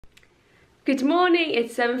Good morning,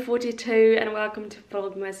 it's 7:42 and welcome to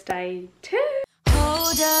Vlogmas Day 2.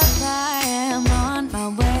 Hold up, I am on my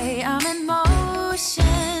way, I'm in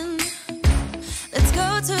motion. Let's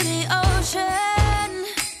go to the ocean,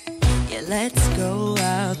 yeah, let's go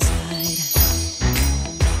outside.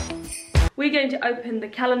 We're going to open the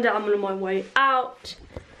calendar, I'm on my way out.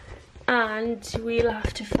 And we'll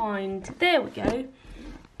have to find, there we go,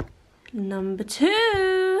 number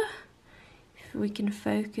 2. If we can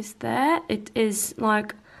focus there. It is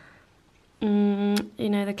like, you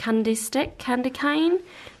know, the candy stick, candy cane,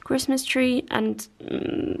 Christmas tree, and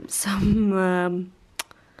some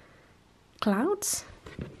clouds.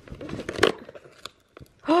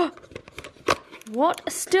 Oh, what?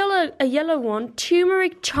 Still a yellow one.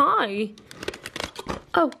 Turmeric chai.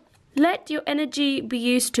 Oh, let your energy be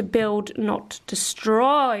used to build, not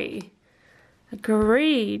destroy.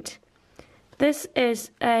 Agreed. This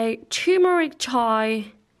is a turmeric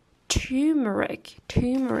chai. Turmeric.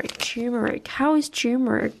 How is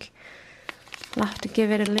turmeric? I'll have to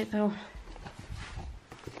give it a little.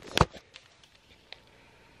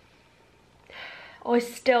 Oh,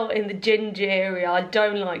 it's still in the ginger area. I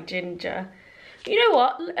don't like ginger. You know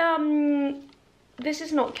what? This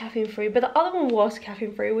is not caffeine free, but the other one was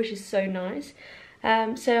caffeine free, which is so nice.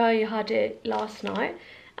 So I had it last night,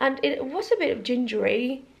 and it was a bit of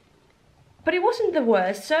gingery. But it wasn't the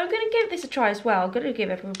worst, so I'm going to give this a try as well. I'm going to give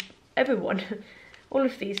everyone, all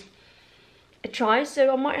of these, a try.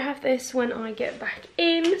 So I might have this when I get back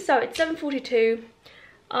in. So it's 7:42.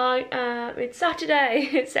 It's Saturday,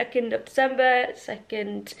 2nd of December,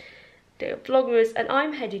 second day of Vlogmas, and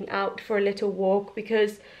I'm heading out for a little walk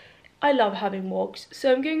because I love having walks.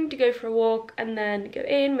 So I'm going to go for a walk and then go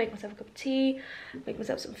in, make myself a cup of tea, make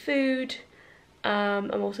myself some food.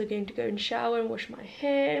 I'm also going to go and shower and wash my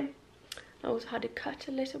hair. I also had it cut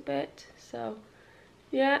a little bit, so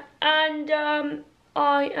yeah. And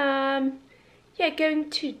I am going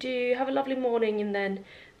to have a lovely morning and then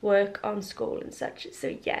work on school and such.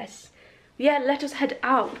 So yes, yeah, let us head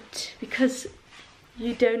out because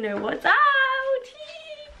you don't know what's out.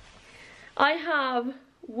 I have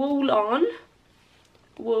wool on,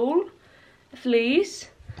 wool, fleece.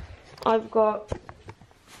 I've got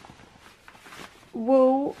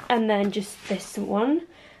wool and then just this one.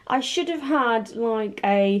 I should have had like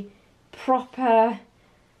a proper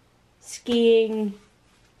skiing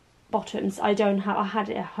bottoms. I don't have, I had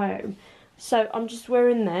it at home. So I'm just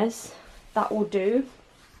wearing this, that will do.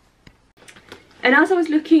 And as I was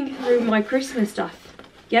looking through my Christmas stuff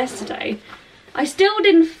yesterday, I still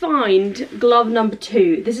didn't find glove number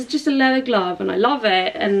 2. This is just a leather glove and I love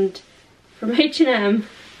it, and from H&M.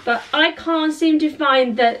 But I can't seem to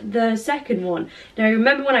find the second one. Now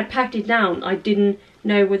remember when I packed it down, I didn't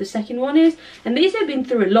know where the second one is, and these have been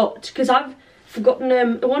through a lot because I've forgotten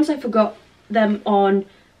them. Once I forgot them on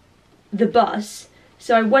the bus,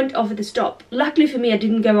 so I went off at the stop. Luckily for me, I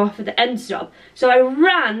didn't go off at the end stop, so I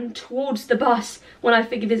ran towards the bus when I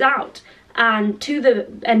figured this out, and to the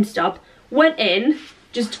end stop, went in,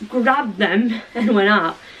 just grabbed them and went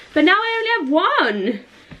out. But now I only have one,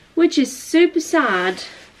 which is super sad.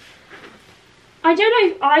 I don't know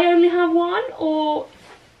if I only have one or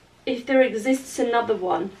if there exists another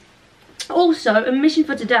one. Also, a mission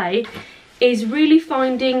for today is really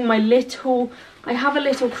finding my little, I have a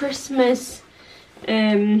little Christmas,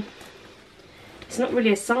 it's not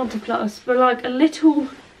really a Santa Claus, but like a little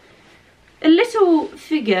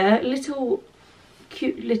figure, a little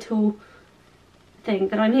cute little thing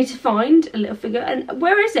that I need to find, a little figure. And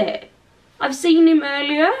where is it? I've seen him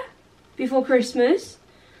earlier, before Christmas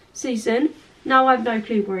season. Now I have no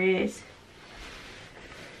clue where he is.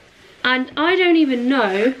 And I don't even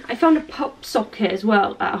know, I found a pop socket as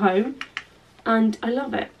well at home, and I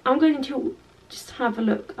love it. I'm going to just have a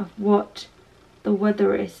look at what the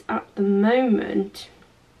weather is at the moment.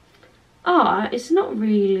 It's not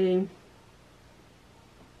really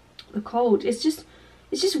the cold, it's just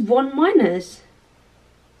 1-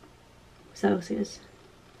 Celsius.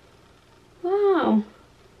 Wow.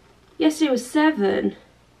 Yesterday was 7.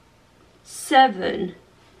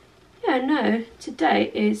 Yeah, no,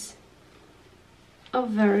 today is a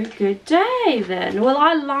very good day then. Well,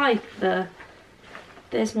 I like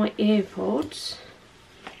there's my earpods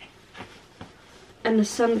and the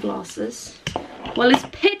sunglasses. Well, it's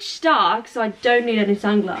pitch dark, so I don't need any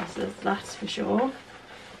sunglasses, that's for sure.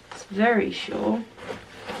 It's very sure.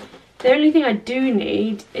 The only thing I do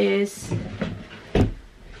need is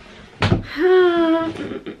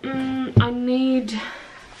I need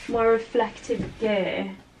my reflective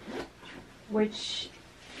gear, which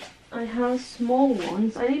I have small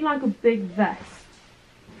ones. I need like a big vest.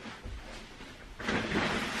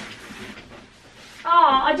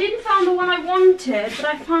 I didn't find the one I wanted, but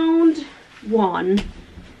I found one.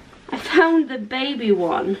 I found the baby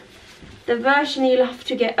one. The version you'll have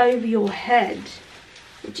to get over your head,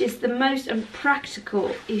 which is the most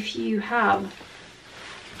unpractical if you're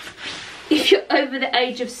over the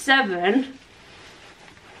age of 7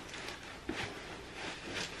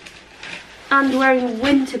 and wearing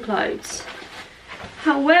winter clothes.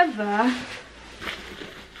 However,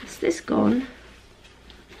 is this gone?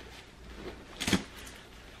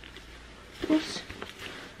 What?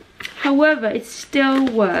 However, it still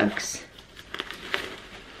works.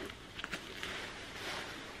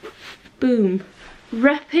 Boom.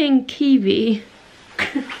 Wrapping kiwi.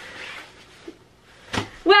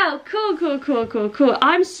 Well, cool.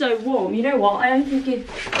 I'm so warm. You know what? I don't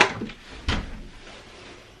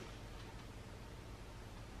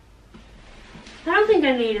think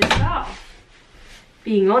I need a scarf.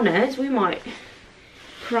 Being honest, we might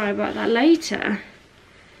cry about that later.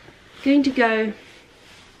 Going to go,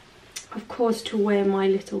 of course, to wear my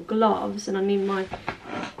little gloves, and I need my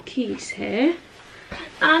keys here.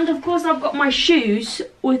 And of course I've got my shoes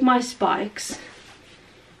with my spikes,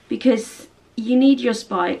 because you need your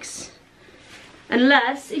spikes.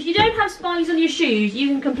 Unless, if you don't have spikes on your shoes, you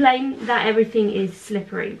can complain that everything is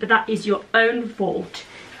slippery, but that is your own fault.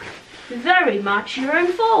 Very much your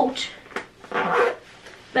own fault.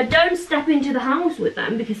 But don't step into the house with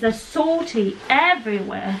them, because they're salty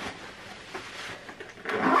everywhere.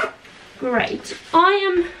 Great, I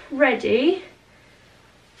am ready,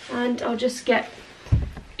 and I'll just get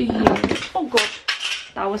oh god,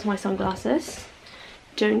 that was my sunglasses.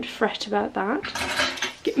 Don't fret about that.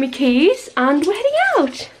 Get my keys and we're heading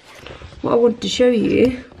out. What I wanted to show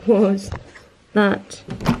you was that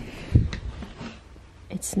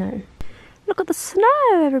it's snow. Look at the snow,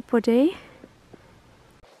 everybody.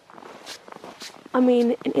 I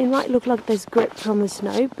mean, it might look like there's grip on the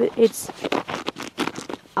snow, but it's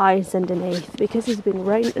ice underneath because it's been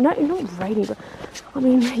raining. No, not raining, but I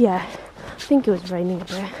mean, yeah, I think it was raining a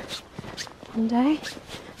bit one day.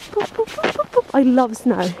 Boop, boop, boop, boop, boop. I love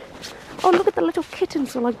snow. Oh, look at the little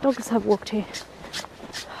kittens, or like dogs have walked here.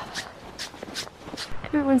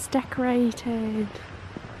 Everyone's decorated.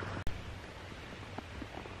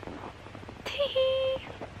 Tee-hee.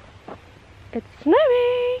 It's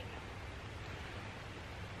snowy.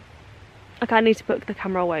 Okay, I need to put the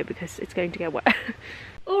camera away because it's going to get wet.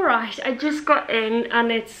 Alright, I just got in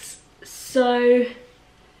and it's so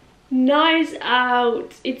nice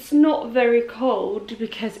out. It's not very cold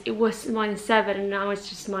because it was -7 and now it's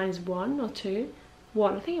just -1 or 2.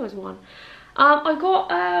 1, I think it was 1. I got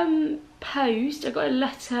post. I got a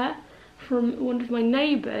letter from one of my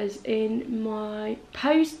neighbours in my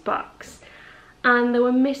post box, and they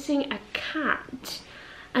were missing a cat.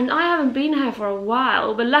 And I haven't been here for a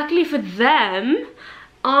while, but luckily for them,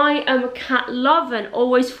 I am a cat lover and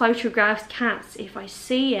always photograph cats if I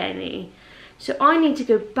see any. So I need to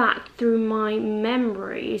go back through my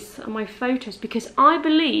memories and my photos, because I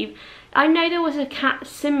believe, I know there was a cat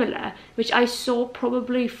similar, which I saw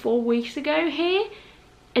probably 4 weeks ago here.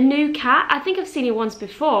 A new cat, I think I've seen it once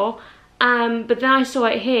before, but then I saw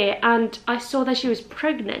it here and I saw that she was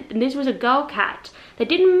pregnant, and this was a girl cat. They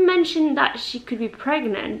didn't mention that she could be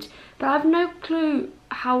pregnant, but I have no clue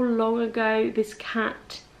how long ago this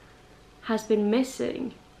cat has been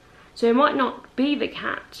missing. So it might not be the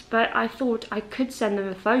cat, but I thought I could send them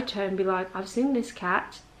a photo and be like, I've seen this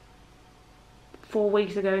cat 4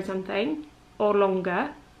 weeks ago or something, or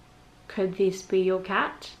longer. Could this be your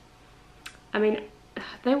cat? I mean,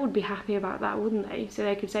 they would be happy about that, wouldn't they? So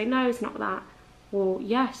they could say, no, it's not that. Or,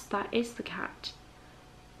 yes, that is the cat.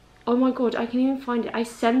 Oh my god, I can even find it. I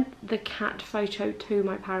sent the cat photo to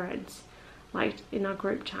my parents, like in our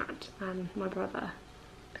group chat, and my brother,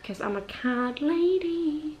 because I'm a cat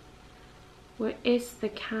lady. Where is the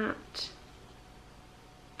cat?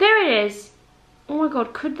 There it is. Oh my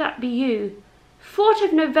god, could that be you? 4th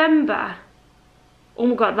of November. Oh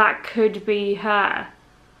my god, that could be her.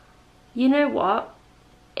 You know what?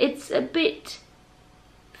 It's a bit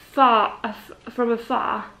far from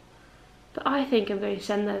afar, but I think I'm going to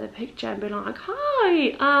send her the picture and be like,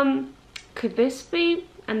 hi, could this be?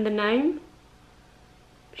 And the name?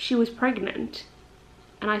 She was pregnant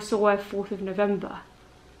and I saw her 4th of November.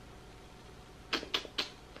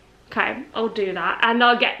 Okay, I'll do that and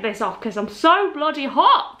I'll get this off because I'm so bloody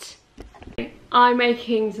hot. I'm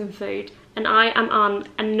making some food and I am on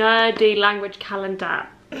a nerdy language calendar.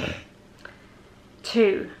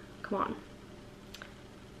 2, come on.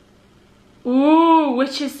 Ooh,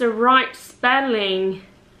 which is the right spelling?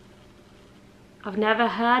 I've never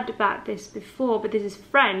heard about this before, but this is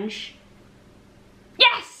French.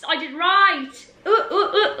 Yes, I did right. Ooh,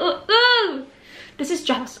 This is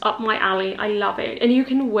just up my alley. I love it. And you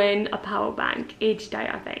can win a power bank each day,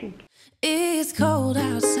 I think. It's cold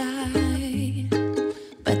outside,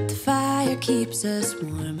 but the fire keeps us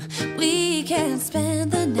warm. We can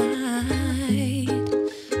spend the night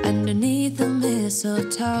underneath the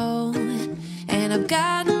mistletoe. And I've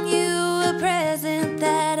gotten you a present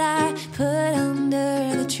that I put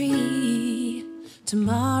under the tree.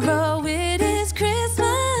 Tomorrow it is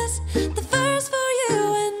Christmas, the first for you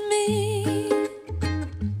and me.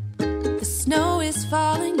 The snow is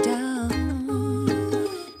falling down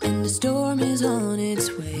and the storm is on its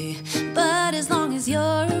way. But as long as you're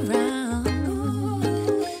around,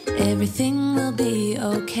 everything will be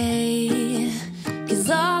okay. 'Cause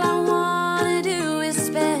all I wanna do is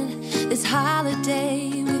spend this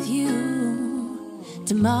holiday with you.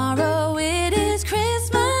 Tomorrow it is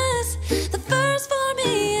Christmas, the first for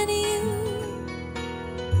me and you.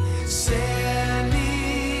 Send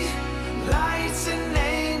me lights and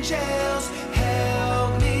angels,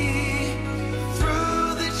 help me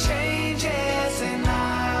through the changes, and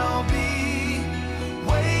I'll be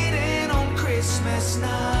waiting on Christmas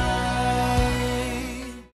night.